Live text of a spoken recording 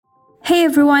Hey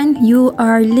everyone, you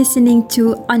are listening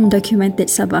to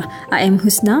Undocumented Sabah. I am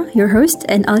Husna, your host,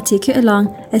 and I'll take you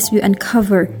along as we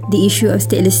uncover the issue of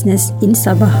statelessness in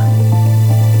Sabah.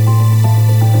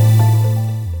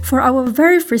 For our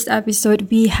very first episode,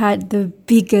 we had the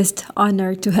biggest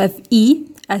honor to have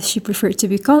E, as she preferred to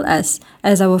be called as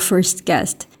our first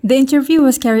guest. The interview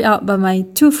was carried out by my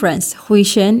two friends, Hui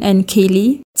Shen and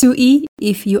Kaylee. To E,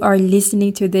 if you are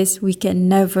listening to this, we can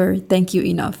never thank you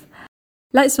enough.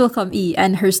 Let's welcome E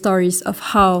and her stories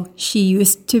of how she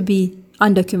used to be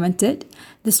undocumented,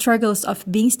 the struggles of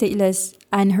being stateless,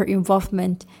 and her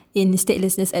involvement in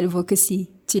statelessness advocacy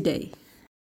today.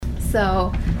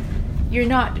 So, you're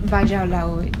not Bajau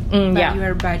Laut, but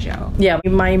you're Bajau. Yeah,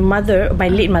 my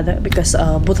late mother, because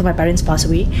both of my parents passed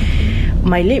away.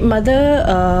 My late mother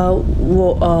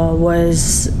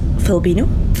was Filipino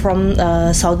from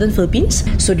southern Philippines.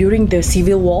 So during the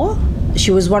Civil War, she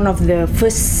was one of the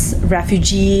first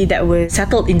refugee that was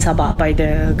settled in Sabah by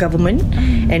the government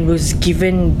and was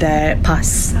given the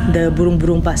pass, the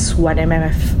Burung-Burung pass,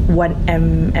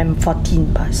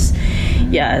 1mm14 pass.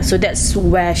 Yeah, so that's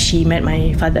where she met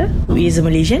my father, who is a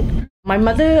Malaysian. My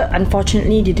mother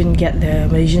unfortunately didn't get the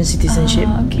Malaysian citizenship.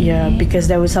 Yeah, because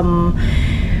there was some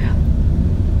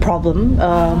problem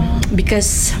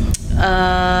because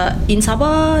in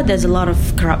Sabah there's a lot of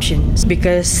corruption,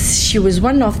 because she was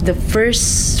one of the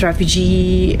first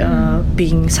refugee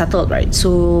being settled, right?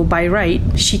 So by right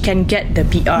she can get the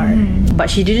PR, but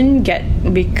she didn't get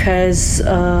because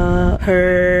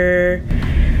her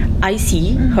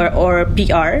IC, or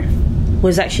PR,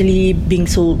 was actually being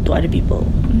sold to other people.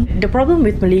 The problem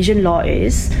with Malaysian law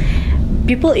is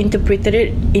people interpreted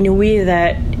it in a way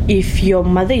that if your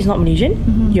mother is not Malaysian,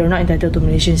 you're not entitled to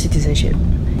Malaysian citizenship.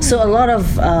 So a lot of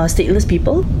stateless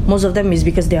people, most of them is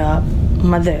because they are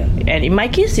mother, and in my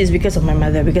case it's because of my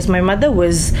mother, because my mother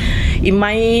was, in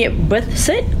my birth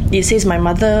cert it says my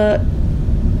mother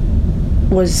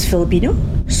was Filipino,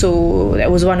 so that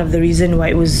was one of the reason why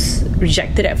it was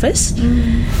rejected at first,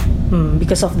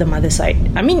 because of the mother side.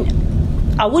 I mean,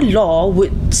 our law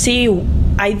would say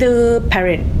either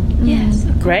parent, yes,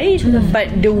 right?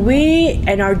 But the way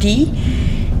NRD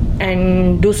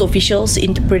and those officials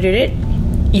interpreted it,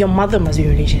 your mother must be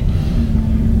Malaysian.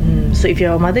 So if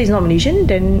your mother is not Malaysian,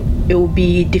 then it will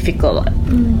be difficult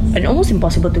and almost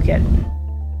impossible to get.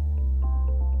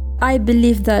 I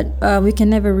believe that we can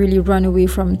never really run away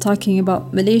from talking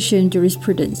about Malaysian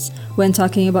jurisprudence when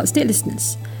talking about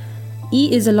statelessness.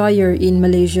 E is a lawyer in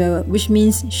Malaysia, which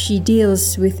means she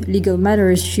deals with legal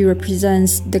matters. She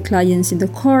represents the clients in the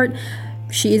court.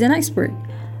 She is an expert.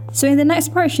 So in the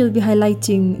next part, she'll be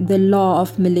highlighting the law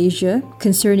of Malaysia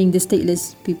concerning the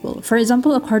stateless people. For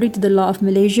example, according to the law of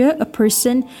Malaysia, a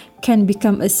person can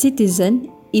become a citizen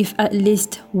if at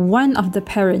least one of the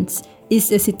parents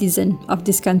is a citizen of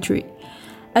this country.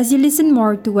 As you listen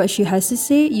more to what she has to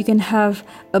say, you can have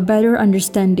a better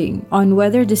understanding on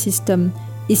whether the system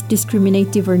is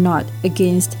discriminative or not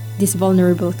against this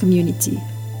vulnerable community.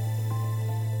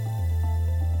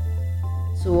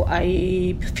 So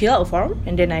I fill out a form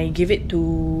and then I give it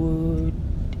to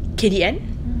KDN,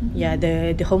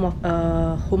 the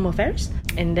Home Affairs,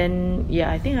 and then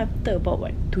I think after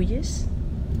about 2 years,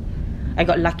 I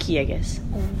got lucky, I guess.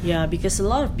 Yeah, because a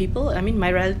lot of people, I mean,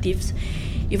 my relatives,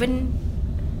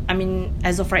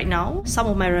 as of right now, some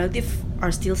of my relatives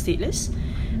are still stateless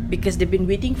because they've been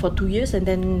waiting for 2 years and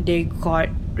then they got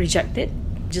rejected,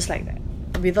 just like that,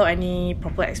 without any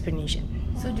proper explanation.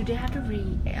 So do they have to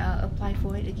apply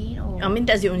for it again? Or? I mean,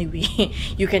 that's the only way.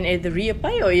 You can either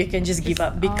reapply or you can just give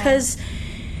up. Because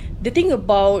the thing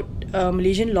about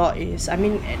Malaysian law is,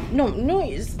 no,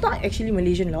 it's not actually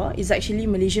Malaysian law. It's actually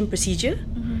Malaysian procedure.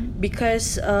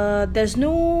 Because there's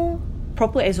no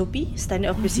proper SOP, standard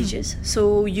of procedures.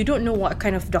 So you don't know what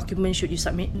kind of document should you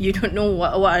submit. You don't know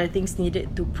what are the things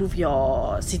needed to prove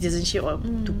your citizenship or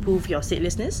to prove your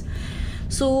statelessness.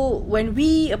 So when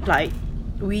we apply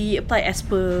as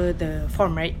per the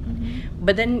form, right?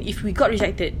 But then if we got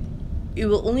rejected, it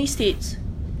will only state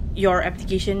your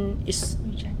application is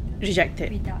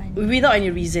rejected without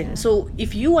any reason. So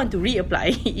if you want to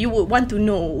reapply, you would want to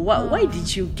know why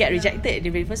did you get rejected in the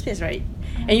very first place, right?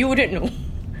 And you wouldn't know.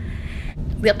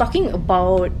 We are talking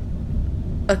about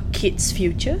a kid's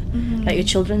future, like a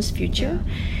children's future.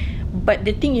 But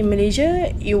the thing in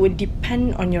Malaysia, it would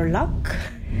depend on your luck.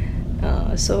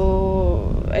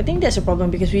 So I think that's a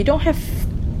problem because we don't have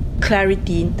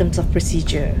clarity in terms of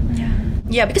procedure.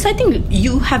 Yeah, because I think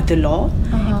you have the law.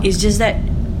 It's just that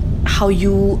how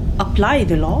you apply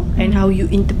the law and how you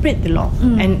interpret the law.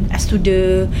 And as to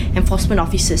the enforcement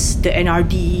officers, the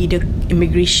NRD, the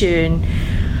immigration,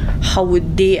 how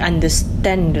would they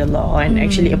understand the law and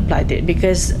actually apply it?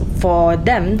 Because for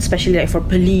them, especially like for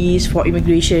police, for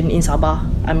immigration in Sabah,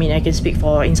 I mean, I can speak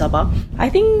for in Sabah, I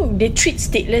think they treat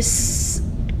stateless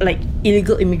like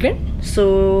illegal immigrant.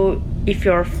 So if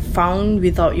you're found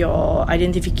without your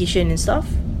identification and stuff,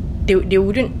 they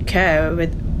wouldn't care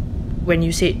when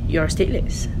you say you're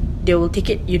stateless. They will take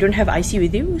it, you don't have IC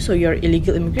with you, so you're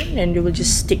illegal immigrant, and they will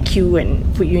just stick you and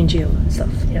put you in jail and stuff.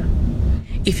 Yeah.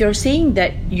 If you're saying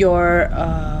that you're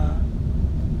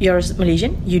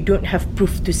Malaysian, you don't have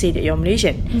proof to say that you're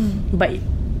Malaysian. But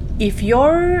if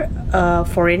you're a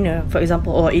foreigner, for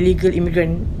example, or illegal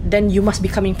immigrant, then you must be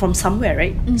coming from somewhere,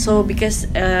 right? So because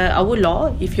our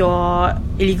law, if you're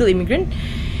illegal immigrant,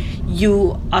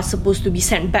 you are supposed to be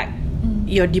sent back.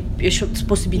 You're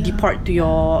supposed to be deported to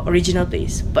your original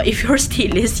place. But if you're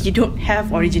stateless, you don't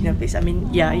have original place. I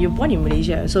mean, yeah, you're born in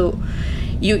Malaysia, so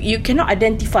you cannot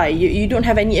identify. You don't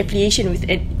have any affiliation with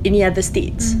any other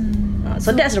states.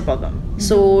 So that's the problem.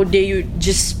 So they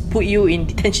just put you in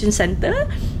detention center,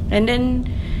 and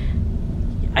then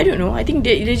I don't know. I think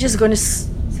they're just gonna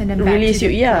send them back release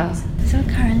to you. Yeah. place. So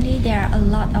currently there are a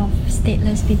lot of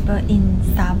stateless people in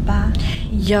Sabah.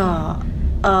 Yeah.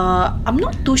 I'm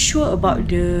not too sure about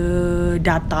the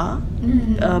data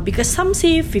because some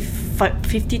say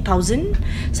 50,000,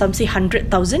 some say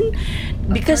 100,000.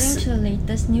 Because according to the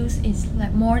latest news, it's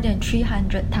like more than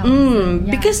 300,000.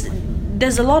 Because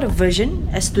there's a lot of version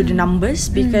as to the numbers.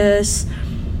 Because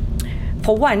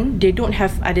for one, they don't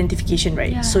have identification,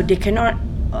 right? So they cannot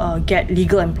get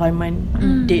legal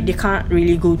employment. They can't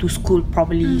really go to school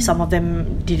properly. Some of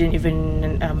them didn't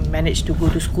even manage to go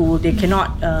to school. They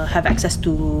cannot have access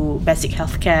to basic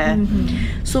healthcare.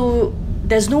 So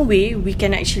there's no way we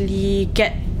can actually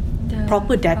get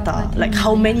proper data, like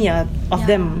how many of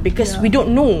them, because we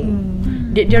don't know.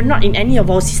 They're not in any of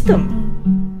our system.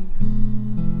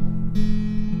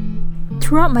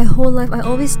 Throughout my whole life, I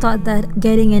always thought that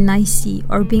getting an IC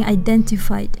or being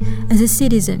identified as a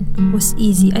citizen was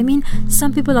easy. I mean,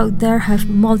 some people out there have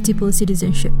multiple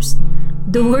citizenships.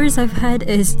 The worst I've had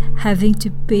is having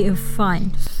to pay a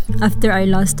fine after I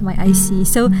lost my IC.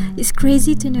 So it's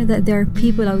crazy to know that there are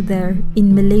people out there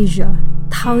in Malaysia,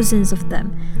 thousands of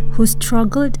them, who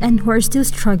struggled and who are still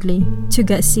struggling to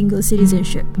get single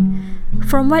citizenship.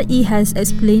 From what E has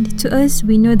explained to us,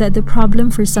 we know that the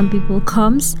problem for some people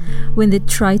comes when they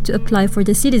try to apply for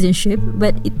the citizenship,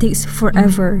 but it takes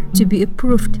forever to be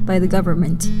approved by the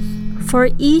government. For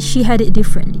E, she had it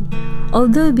differently.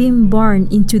 Although being born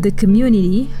into the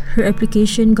community, her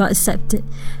application got accepted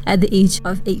at the age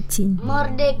of 18.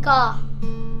 Merdeka!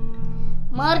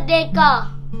 Merdeka!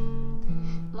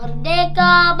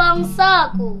 Merdeka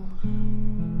bangsaku!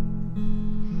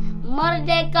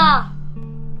 Merdeka!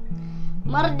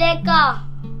 Merdeka!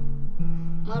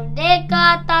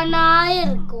 Merdeka tanah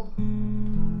airku!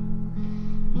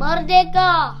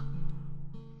 Merdeka!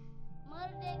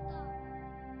 Merdeka!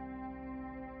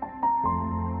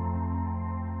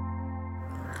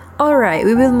 Alright,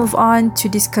 we will move on to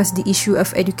discuss the issue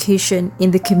of education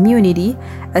in the community,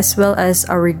 as well as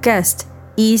our guest,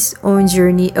 E's own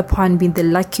journey upon being the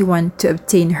lucky one to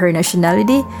obtain her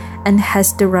nationality and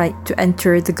has the right to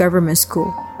enter the government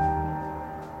school.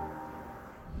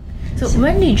 So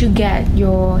when did you get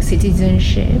your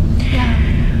citizenship?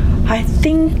 I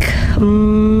think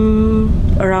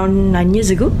around 9 years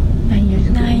ago. 9 years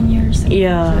ago. 9 years ago.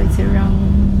 Yeah. So it's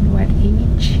around what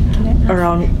age? Can I ask?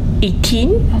 Around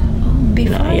 18.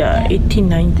 Before that, 18,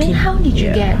 19. Then how did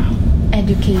you get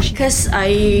education? Because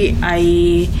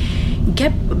I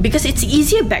get, because it's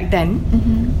easier back then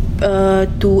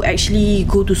to actually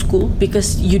go to school,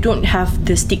 because you don't have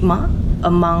the stigma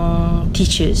among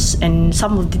teachers, and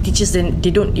some of the teachers then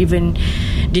they don't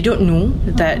know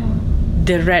that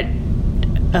the red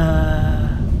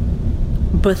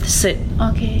birth cert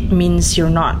means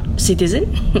you're not citizen.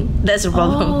 That's the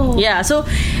problem. Yeah, so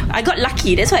I got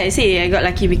lucky. That's why I say I got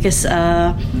lucky, because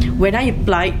when I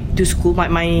applied to school,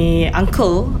 my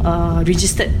uncle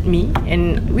registered me,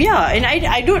 and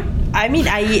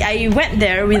I went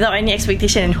there without any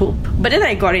expectation and hope, but then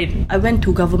I got it. I went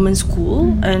to government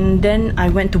school, and then I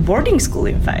went to boarding school,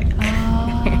 in fact.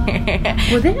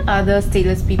 Were there other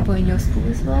stateless people in your school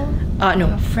as well? No.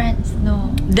 your friends,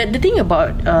 no. The thing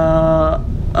about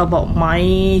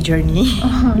my journey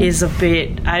is a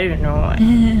bit, I don't know.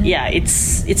 Yeah,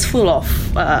 it's full of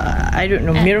I don't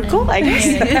know, miracle, I guess.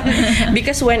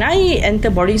 Because when I enter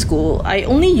boarding school, I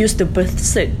only use the birth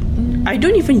cert. I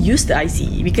don't even use the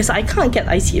IC, because I can't get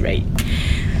IC, right?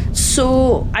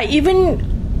 So I even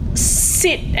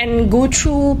sit and go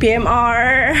through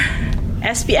PMR,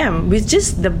 SPM with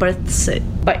just the birth cert.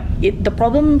 But the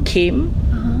problem came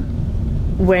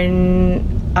when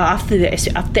after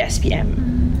SPM.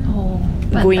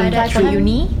 Going to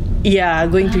uni? Yeah,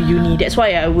 going to uni. That's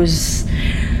why I was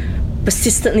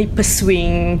persistently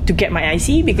pursuing to get my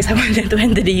IC, because I wanted to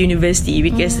enter the university,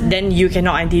 because then you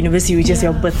cannot enter university with just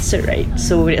your birth cert, right?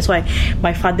 So that's why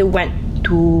my father went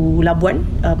to Labuan,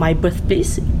 my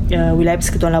birthplace, Wilayah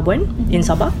Persekutuan Labuan in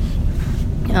Sabah,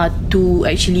 to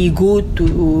actually go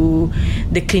to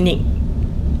the clinic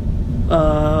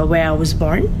where I was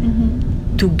born,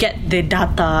 to get the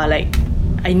data. Like,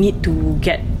 I need to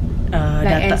get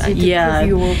data. Yeah.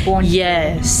 You were born.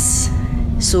 Yes.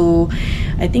 So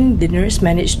I think the nurse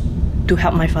managed to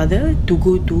help my father to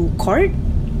go to court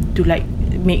to like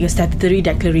make a statutory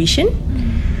declaration,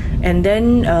 and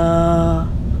then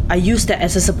I used that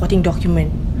as a supporting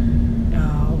document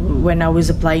when I was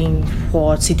applying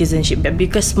for citizenship. But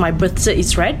because my birth cert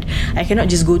is red, I cannot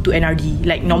just go to NRD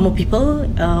like normal people.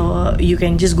 You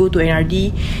can just go to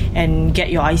NRD and get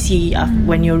your IC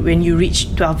when you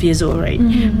reach 12 years old, right?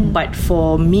 But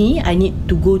for me, I need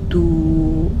to go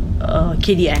to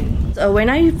KDN. When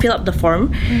I fill up the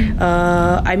form,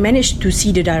 I managed to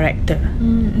see the director.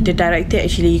 The director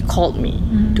actually called me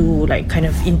to like kind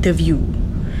of interview.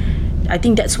 I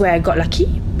think that's where I got lucky,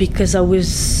 because I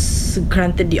was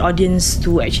granted the audience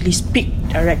to actually speak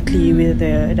directly with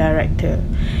the director.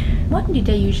 What did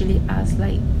they usually ask,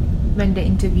 like, when they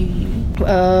interview you?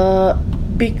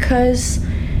 Because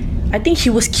I think he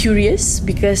was curious,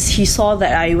 because he saw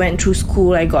that I went through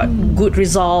school, I got good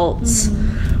results,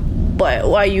 but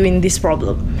why are you in this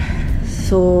problem?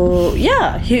 So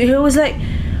yeah, he was like,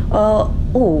 oh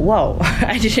wow,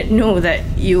 I didn't know that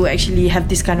you actually have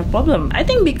this kind of problem. I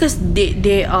think because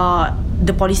they are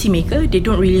the policy maker, they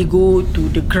don't really go to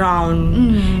the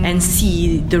ground and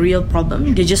see the real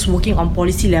problem. They're just working on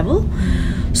policy level.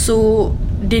 So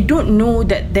they don't know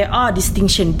that there are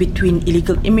distinction between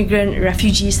illegal immigrant,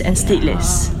 refugees and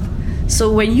stateless.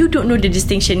 So when you don't know the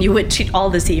distinction, you would treat all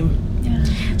the same.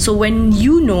 So when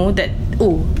you know that,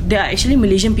 there are actually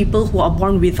Malaysian people who are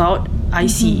born without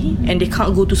IC and they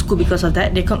can't go to school because of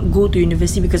that, they can't go to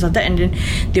university because of that, and then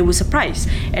they were surprised.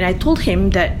 And I told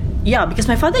him that, because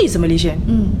my father is a Malaysian,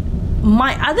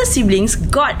 my other siblings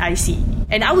got IC,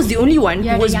 and I was the only one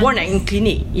who was born in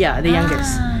clinic. The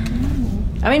youngest.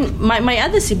 I mean, my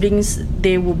other siblings,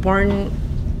 they were born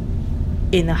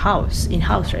in house,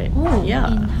 right?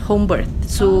 Home birth.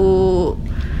 So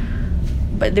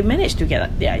but they managed to get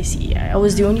the IC. I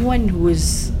was the only one who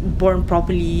was born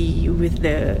properly with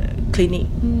the clinic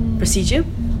procedure,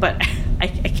 but I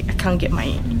can't get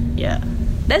my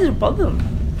that's the problem.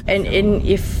 And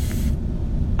if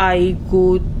I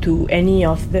go to any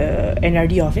of the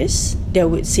NRD office, they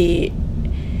would say,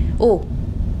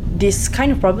 this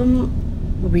kind of problem,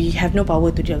 we have no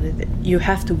power to deal with it. You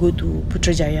have to go to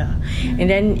Putrajaya. And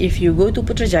then if you go to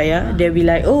Putrajaya, they'll be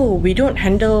like, we don't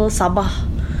handle Sabah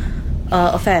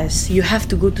affairs. You have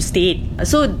to go to state.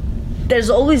 So there's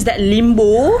always that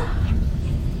limbo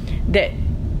that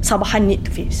Sabahan need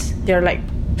to face. They're like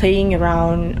playing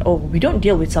around. We don't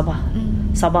deal with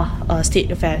Sabah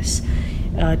state affairs.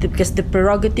 Because the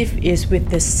prerogative is with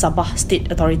the Sabah State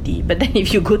Authority. But then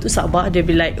if you go to Sabah, they'll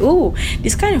be like,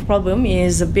 this kind of problem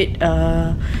is a bit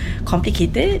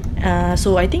complicated.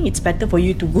 So I think it's better for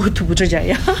you to go to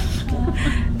Putrajaya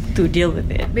to deal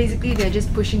with it. Basically, they're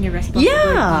just pushing your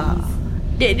responsibilities.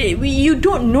 You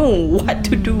don't know what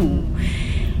to do.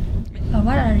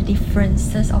 What are the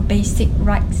differences of basic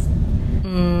rights?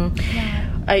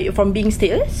 From being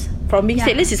stateless? From being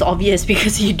stateless is obvious,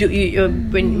 because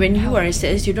when you are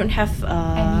stateless, you don't have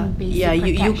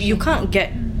you can't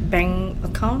get bank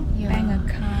account,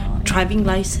 driving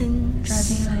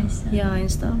license, and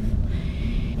stuff.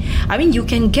 I mean, you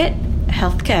can get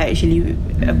healthcare actually,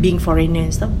 being foreigner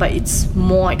and stuff, but it's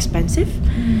more expensive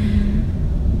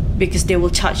because they will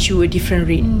charge you a different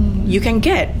rate. You can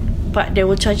get, but they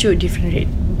will charge you a different rate.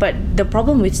 But the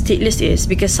problem with stateless is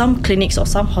because some clinics or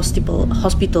some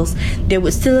hospitals, they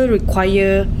would still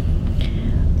require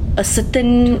a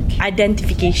certain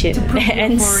identification,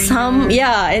 and some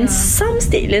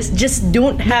stateless just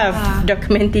don't have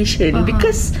documentation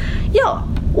because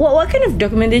what kind of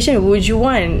documentation would you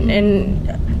want? And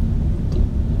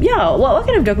what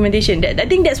kind of documentation? I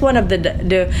think that's one of the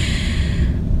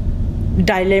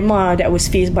dilemma that was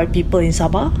faced by people in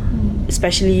Sabah,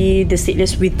 especially the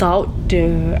stateless, without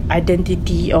the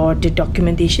identity or the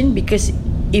documentation. Because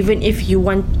even if you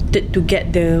wanted to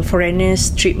get the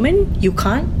foreigners treatment, you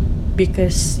can't,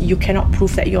 because you cannot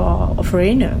prove that you're a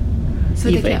foreigner. So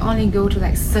they can only go to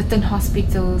like certain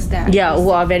hospitals that who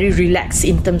are very relaxed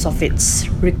in terms of its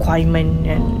requirement.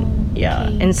 And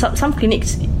and some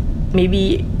clinics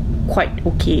maybe quite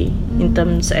okay in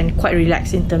terms and quite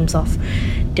relaxed in terms of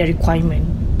their requirement.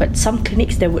 But some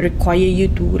clinics that would require you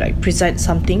to like present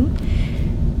something.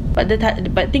 But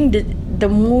I think the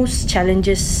most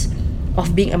challenges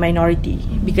of being a minority,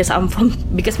 because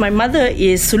my mother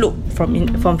is Suluk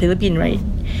from Philippines, right?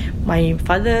 My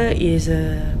father is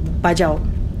Bajau,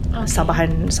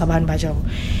 Sabahan Bajau.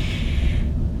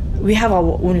 We have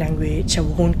our own language, our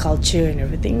own culture and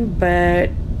everything,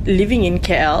 but living in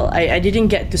KL, I didn't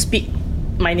get to speak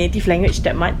my native language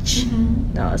that much.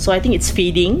 So I think it's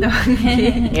fading.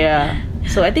 Yeah.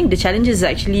 So I think the challenge is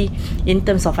actually in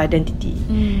terms of identity.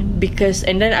 Because,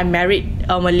 and then I married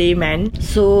a Malay man.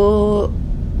 So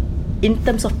in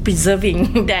terms of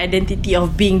preserving the identity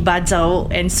of being Bajau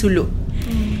and Suluk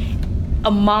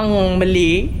among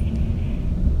Malay,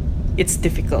 it's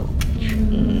difficult.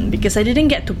 Because I didn't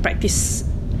get to practice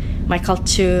my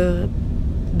culture,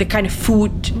 the kind of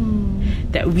food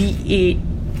that we eat,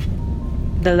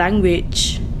 the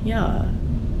language. Yeah,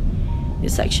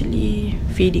 it's actually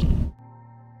fading.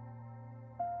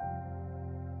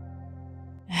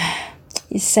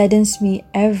 It saddens me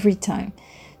every time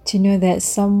to know that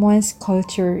someone's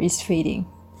culture is fading.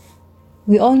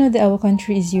 We all know that our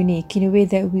country is unique in a way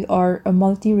that we are a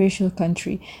multiracial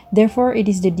country. Therefore, it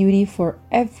is the duty for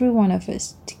every one of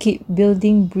us to keep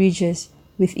building bridges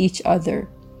with each other.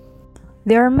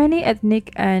 There are many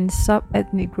ethnic and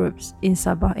sub-ethnic groups in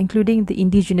Sabah, including the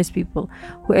indigenous people,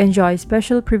 who enjoy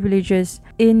special privileges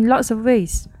in lots of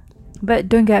ways. But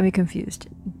don't get me confused.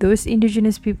 Those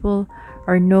indigenous people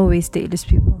are no way stateless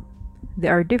people. They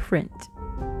are different.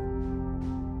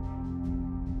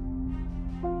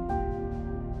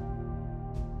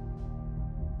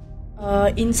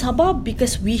 In Sabah,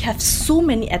 because we have so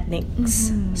many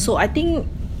ethnics, so I think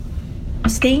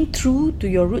staying true to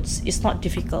your roots is not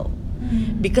difficult.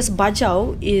 Because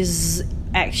Bajau is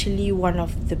actually one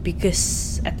of the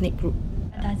biggest ethnic group.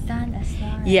 Kadazan as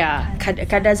well. Right? Yeah,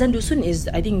 Kadazan Dusun is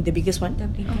I think the biggest one. The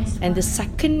biggest And the one.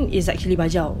 second is actually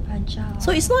Bajau. Bajau.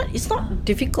 So it's not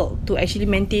difficult to actually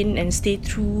maintain and stay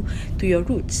true to your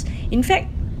roots. In fact,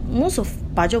 most of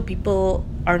Bajau people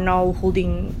are now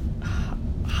holding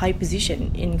high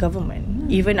position in government.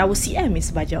 Even our CM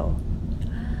is Bajau.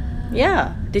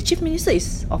 Yeah, the chief minister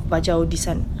is of Bajau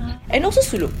descent. And also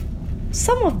Suluk.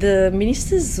 Some of the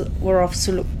ministers were of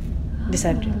Suluk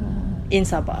descent in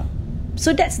Sabah.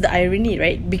 So that's the irony,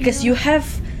 right? Because you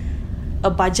have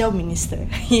a Bajau minister,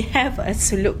 you have a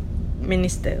Suluk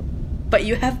minister, but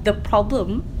you have the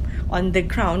problem on the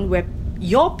ground where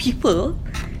your people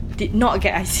did not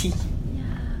get IC.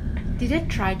 Did they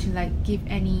try to like give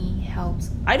any help?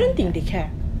 I don't think they care,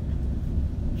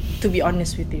 to be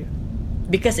honest with you,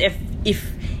 because if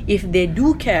they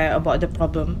do care about the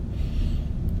problem,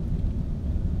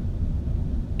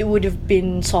 it would have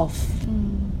been solved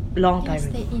long time Yes,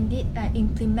 ago. they indeed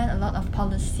implement a lot of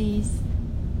policies,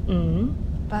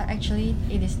 but actually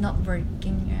it is not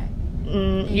working,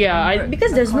 right? Yeah,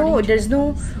 because there's no according to the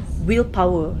policies.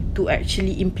 willpower to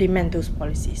actually implement those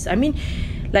policies. I mean,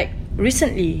 like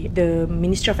recently, the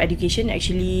Ministry of Education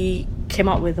actually came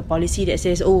out with a policy that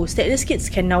says, "Oh, stateless kids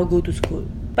can now go to school."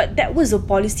 But that was a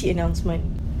policy announcement.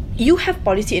 You have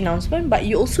policy announcement, but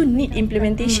you also need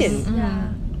implementation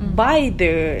by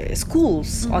the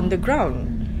schools on the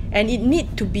ground. And it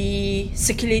need to be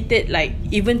circulated like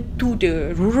even to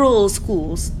the rural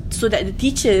schools so that the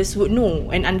teachers would know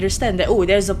and understand that, oh,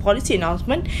 there's a policy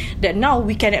announcement that now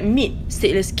we can admit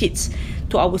stateless kids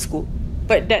to our school.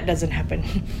 But that doesn't happen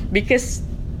because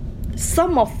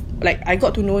I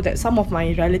got to know that some of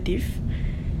my relatives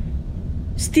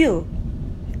still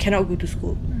cannot go to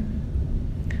school.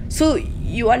 So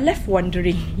you are left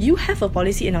wondering, you have a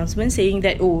policy announcement saying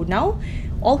that, oh, now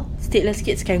all stateless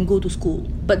kids can go to school.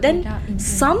 But then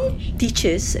some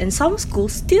teachers and some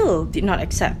schools still did not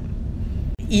accept.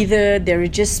 Either they're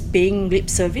just paying lip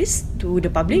service to the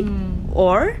public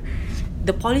or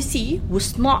the policy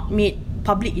was not made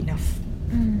public enough.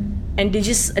 And they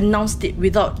just announced it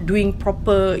without doing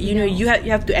proper, you know, you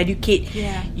have to educate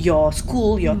your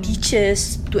school, your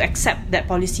teachers to accept that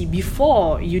policy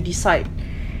before you decide.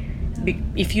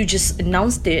 If you just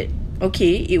announced it,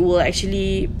 okay, it will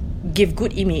actually give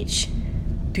good image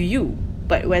to you.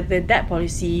 But whether that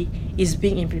policy is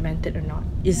being implemented or not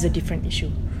is a different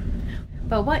issue.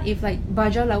 But what if like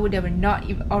Bajau Laut, they were not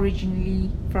originally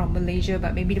from Malaysia,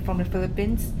 but maybe from the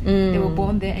Philippines? They were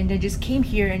born there and they just came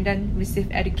here and then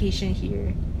received education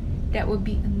here. That would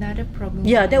be another problem.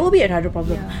 Yeah, that will be another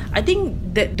problem. Yeah. I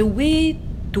think that the way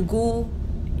to go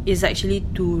is actually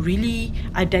to really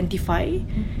identify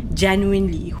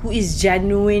genuinely who is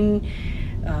genuine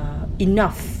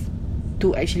enough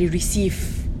to actually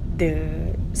receive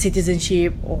the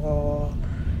citizenship, or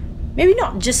maybe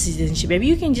not just citizenship. Maybe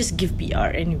you can just give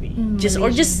PR anyway, or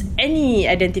just any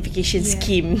identification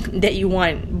scheme that you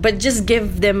want, but just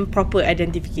give them proper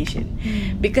identification.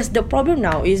 Because the problem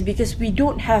now is because we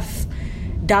don't have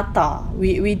data,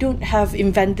 we don't have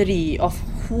inventory of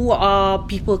who are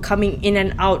people coming in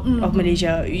and out of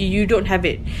Malaysia. You don't have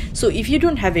it. So if you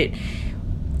don't have it,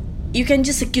 you can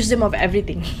just accuse them of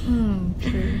everything.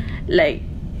 True. Like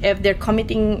if they're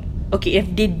committing, if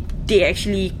they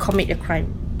actually commit a crime,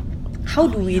 how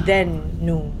do we then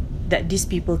know that these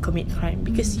people commit crime?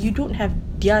 Because you don't have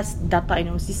their data in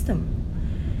our system,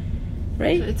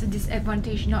 right? So it's a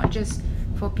disadvantage not just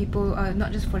for people,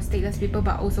 not just for stateless people,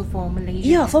 but also for Malaysia.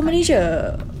 Yeah, for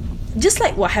Malaysia. Just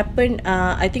like what happened,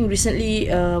 I think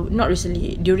recently, not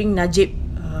recently, during Najib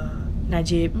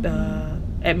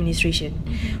administration,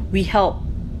 we helped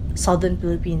Southern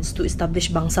Philippines to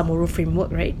establish Bangsa Moro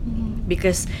framework, right?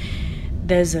 Because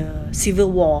there's a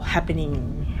civil war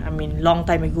happening. I mean, long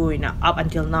time ago and up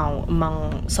until now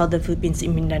among Southern Philippines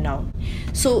in Mindanao.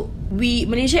 So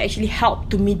Malaysia actually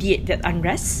helped to mediate that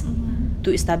unrest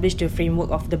to establish the framework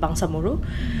of the Bangsa Moro.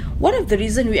 One of the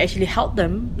reasons we actually help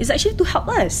them is actually to help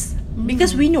us,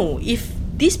 because we know if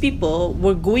these people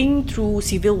were going through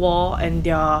civil war and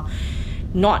they are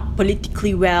not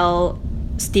politically well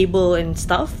stable and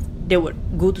stuff, they would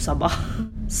go to Sabah.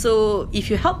 So if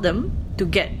you help them to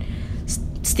get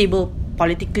stable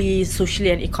politically,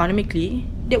 socially and economically,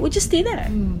 they would just stay there.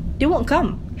 They won't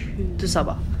come to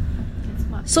Sabah.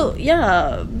 So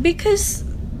yeah, because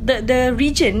the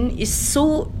region is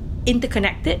so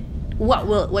interconnected,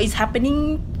 what is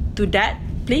happening to that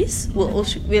place will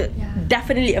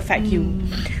definitely affect you.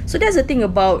 So that's the thing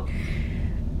about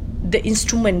the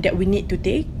instrument that we need to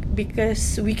take,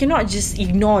 because we cannot just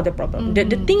ignore the problem. The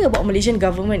thing about Malaysian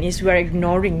government is we're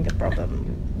ignoring the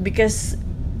problem, because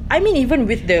I mean, even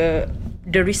with the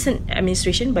recent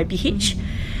administration by PH,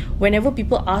 whenever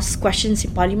people ask questions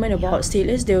in Parliament about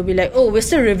stateless, they will be like, we're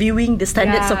still reviewing the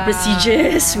standards of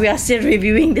procedures. We are still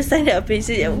reviewing the standard of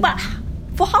procedures. But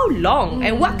for how long?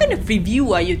 And what kind of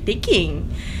review are you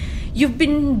taking? You've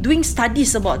been doing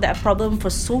studies about that problem for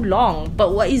so long,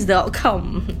 but what is the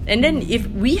outcome? And then if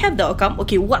we have the outcome,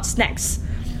 what's next?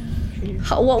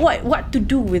 What to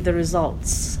do with the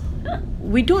results?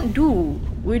 We don't do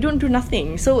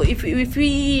nothing. So if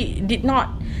we did not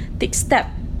take step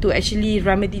to actually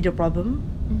remedy the problem,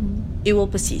 it will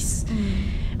persist.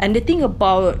 And the thing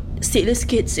about stateless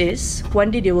kids is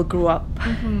one day they will grow up,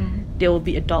 they will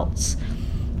be adults.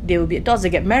 They will be adults, they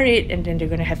get married, and then they're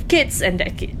going to have kids, and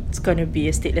that kid's going to be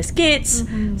a stateless kids.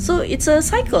 So it's a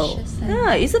cycle.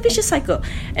 It's a vicious cycle.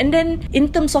 And then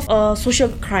in terms of social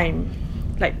crime,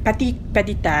 like petty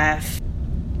theft,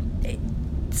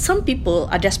 some people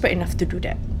are desperate enough to do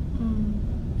that.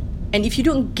 And if you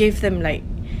don't give them like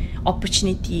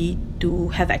opportunity to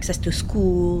have access to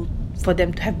school, for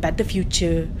them to have better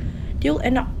future, they'll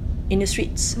end up in the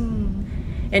streets.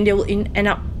 And they will end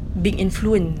up being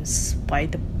influenced by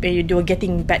they were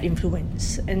getting bad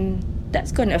influence, and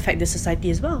that's going to affect the society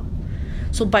as well.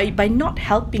 So by not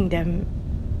helping them,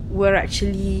 we're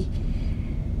actually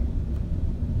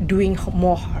doing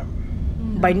more harm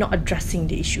by not addressing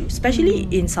the issue, especially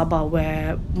in Sabah,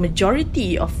 where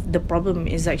majority of the problem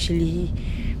is actually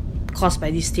caused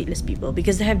by these stateless people,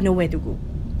 because they have nowhere to go.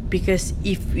 Because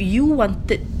if you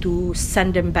wanted to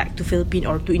send them back to Philippines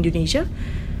or to Indonesia,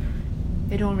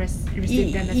 they don't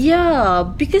receive them as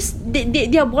because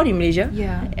they are born in Malaysia,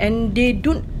 and they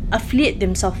don't affiliate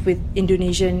themselves with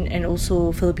Indonesian and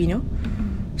also Filipino.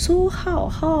 So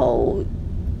how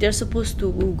they're supposed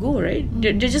to go, right?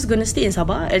 They're just gonna stay in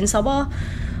Sabah, and Sabah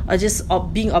are just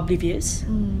being oblivious,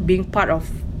 being part of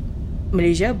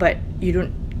Malaysia, but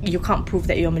you can't prove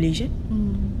that you're Malaysian.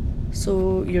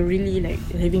 So you're really like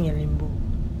living in limbo.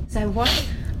 So I watched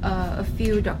a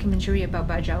few documentary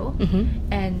about Bajau,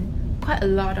 and quite a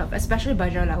lot of, especially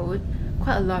Bajau Laut,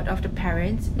 quite a lot of the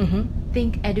parents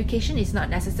think education is not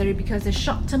necessary because the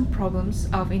short-term problems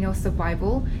of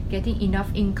survival, getting enough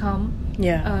income,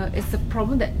 it's a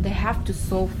problem that they have to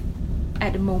solve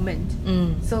at the moment.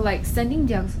 So like sending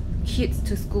their kids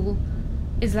to school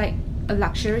is like a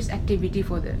luxurious activity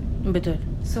for them. Betul.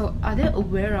 So are they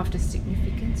aware of the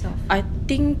significance of? I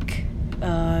think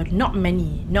not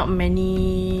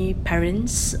many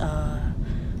parents,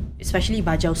 especially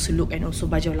Bajau Suluk and also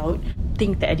Bajau Laut,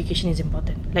 think that education is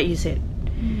important, like you said.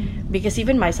 Because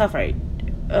even myself, right,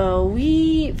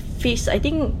 we face, I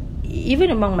think, even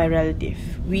among my relative,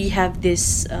 we have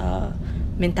this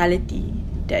mentality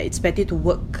that it's better to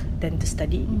work than to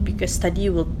study, because study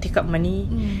will take up money.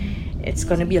 It's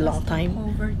going to be a long time.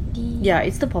 Poverty. Yeah,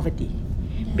 it's the poverty.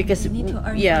 because you need to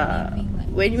earn yeah, a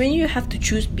living, like when you have to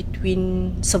choose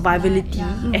between survivability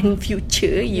Yeah. and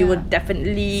future, you will Yeah.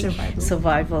 definitely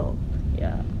survival.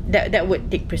 Yeah, that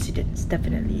would take precedence,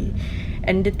 definitely.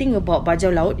 And the thing about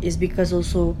Bajau Laut is because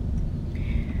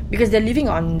they're living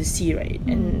on the sea, right?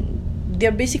 And they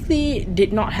basically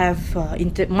did not have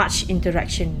much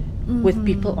interaction with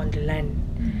people on the land.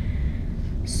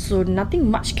 So nothing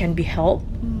much can be helped,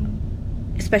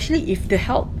 especially if the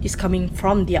help is coming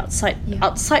from the outside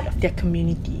of their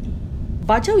community.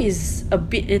 Bajau is a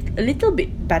little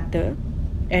bit better,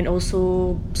 and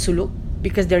also Suluk,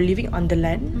 because they're living on the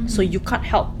land, so you can't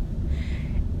help.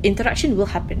 Interaction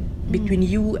will happen between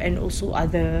you and also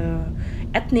other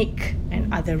ethnic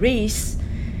and other race,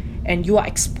 and you are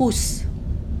exposed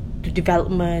to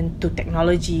development, to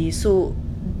technology, so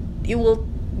it will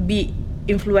be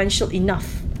influential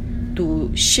enough to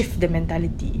shift the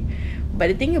mentality. But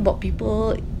the thing about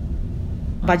people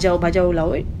Bajau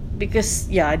Laut, because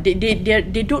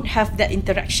they don't have that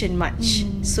interaction much,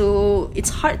 so it's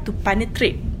hard to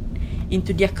penetrate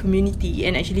into their community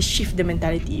and actually shift the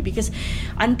mentality, because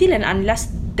until and unless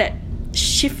that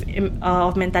shift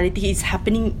of mentality is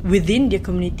happening within their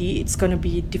community, it's going to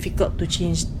be difficult to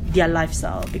change their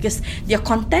lifestyle, because they're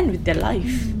content with their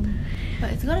life.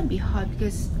 But it's gonna be hard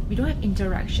because we don't have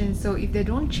interaction. So if they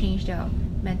don't change their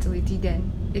mentality,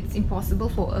 then it's impossible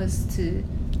for us to.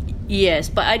 Yes,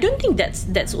 but I don't think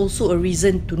that's also a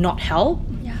reason to not help.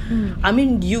 yeah. I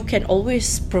mean, you can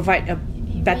always provide a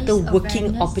better raise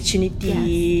working awareness.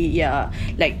 opportunity. Yeah,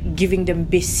 like giving them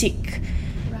basic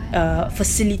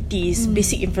facilities,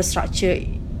 basic infrastructure.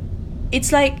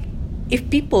 It's like if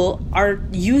people are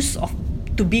used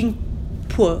to being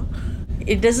poor,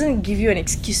 it doesn't give you an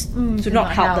excuse to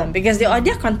not help them, because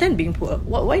they're content being poor.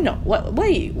 Why not?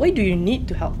 Why do you need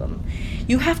to help them?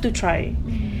 You have to try.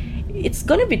 It's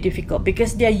gonna be difficult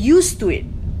because they're used to it,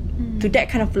 to that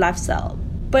kind of lifestyle.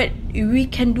 But we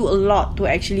can do a lot to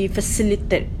actually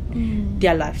facilitate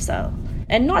their lifestyle,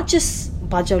 and not just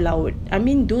Bajau Laut. I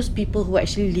mean, those people who are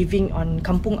actually living on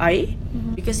Kampung Air,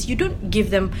 because you don't give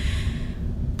them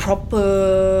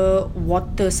proper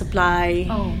water supply.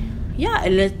 Yeah,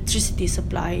 electricity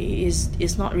supply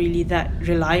is not really that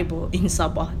reliable in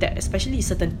Sabah, that especially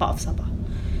certain part of Sabah.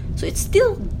 So it's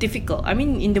still difficult. I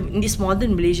mean, in this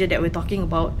modern Malaysia that we're talking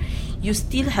about, you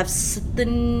still have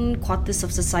certain quarters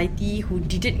of society who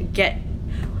didn't get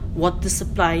water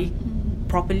supply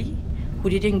properly,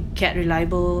 who didn't get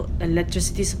reliable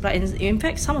electricity supply, and in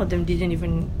fact some of them didn't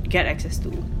even get access to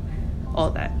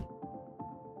all that.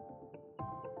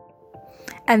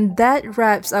 And that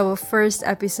wraps our first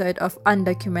episode of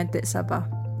Undocumented Sabah.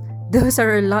 Those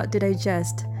are a lot to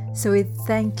digest, so we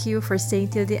thank you for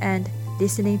staying till the end,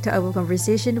 listening to our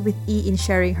conversation with E in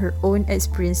sharing her own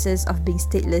experiences of being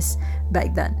stateless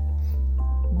back then.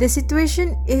 The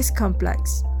situation is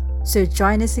complex, so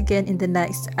join us again in the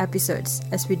next episodes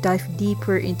as we dive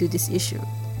deeper into this issue.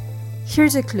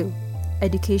 Here's a clue: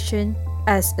 education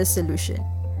as a solution.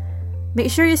 Make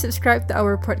sure you subscribe to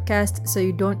our podcast so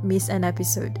you don't miss an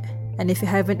episode. And if you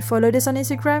haven't followed us on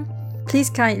Instagram, please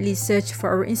kindly search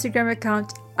for our Instagram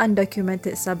account,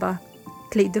 Undocumented Sabah.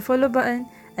 Click the follow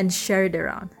button and share it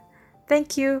around.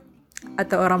 Thank you.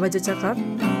 Atau orang baca cakap,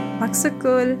 maksud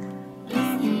cool.